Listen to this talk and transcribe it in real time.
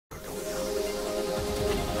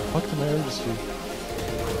Fuck the majesty.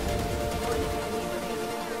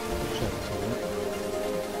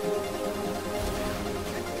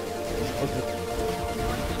 Okay.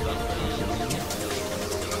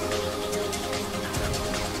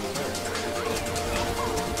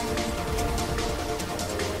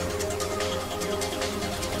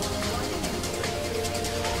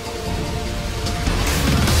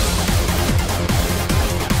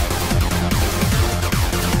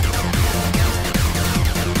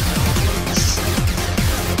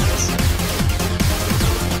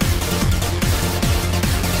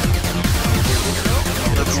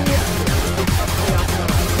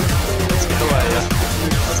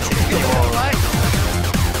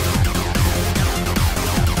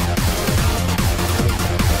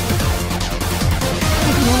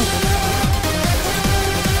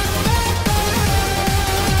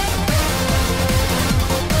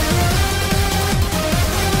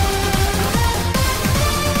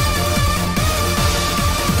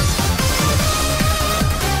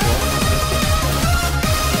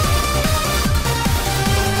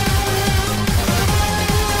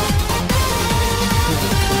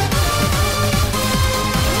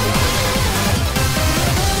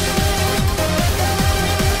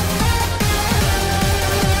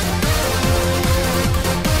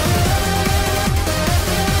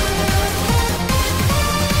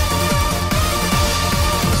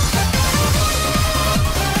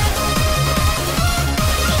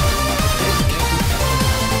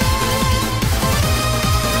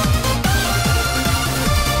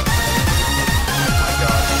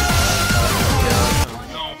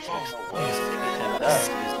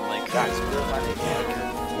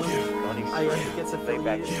 I get some fake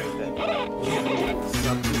back to thing.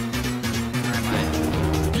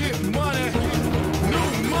 Get money, new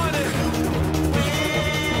money.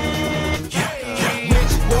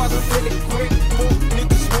 Rich boys are really quick.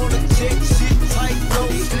 Niggas wanna check shit tight, no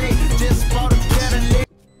slick. Just bought a Cadillac.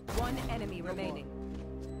 One enemy remaining.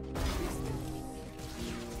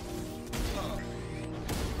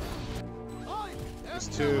 It's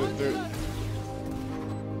 2, 3.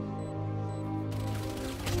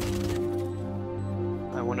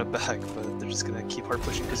 I want it back, but they're just gonna keep hard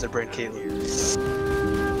pushing because they're brand Kayla.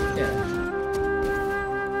 Yeah.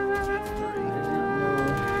 I didn't know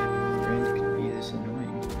Brand could be this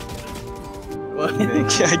annoying. What? I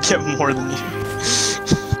get more than you.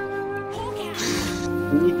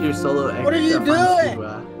 You need your solo extra. What are you doing?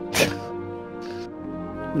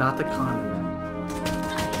 Not the con.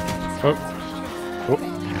 Oh. Oh.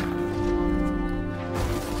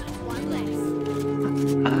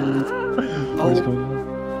 What is going on?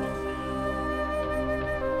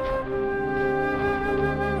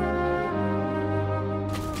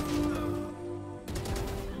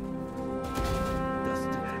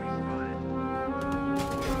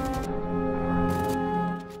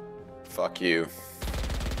 Fuck you.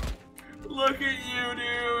 Look at you,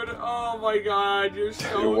 dude. Oh my god, you're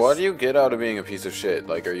so... What do you get out of being a piece of shit?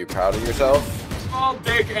 Like, are you proud of yourself? Small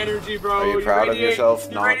dick energy, bro. Are you proud of yourself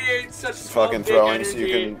you not radiate such small fucking dick throwing energy. so you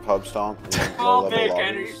can pub stomp? Small dick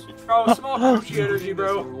energy. Bro, small coochie energy,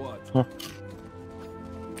 bro.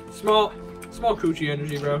 Small coochie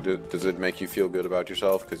energy, bro. Does it make you feel good about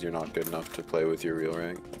yourself because you're not good enough to play with your real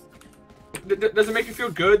rank? Does it make you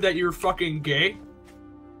feel good that you're fucking gay?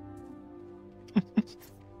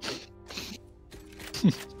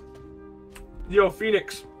 Yo,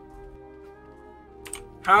 Phoenix.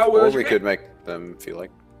 How Or was we could make them feel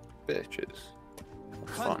like bitches.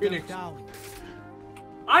 Fun. Phoenix.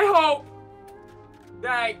 I hope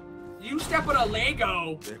that you step on a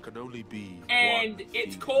Lego There can only be and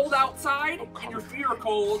it's cold outside and your feet are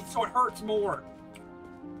cold, so it hurts more.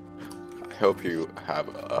 I hope you have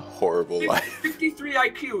a horrible life. 53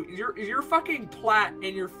 IQ. You're fucking plat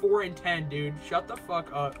and you're 4 and 10, dude. Shut the fuck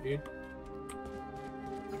up, dude.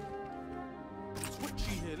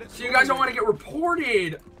 So you guys don't want to get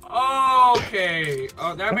reported. Okay.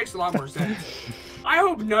 Oh, that makes a lot more sense. I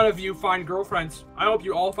hope none of you find girlfriends. I hope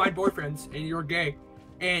you all find boyfriends and you're gay.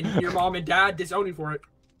 And your mom and dad disown you for it.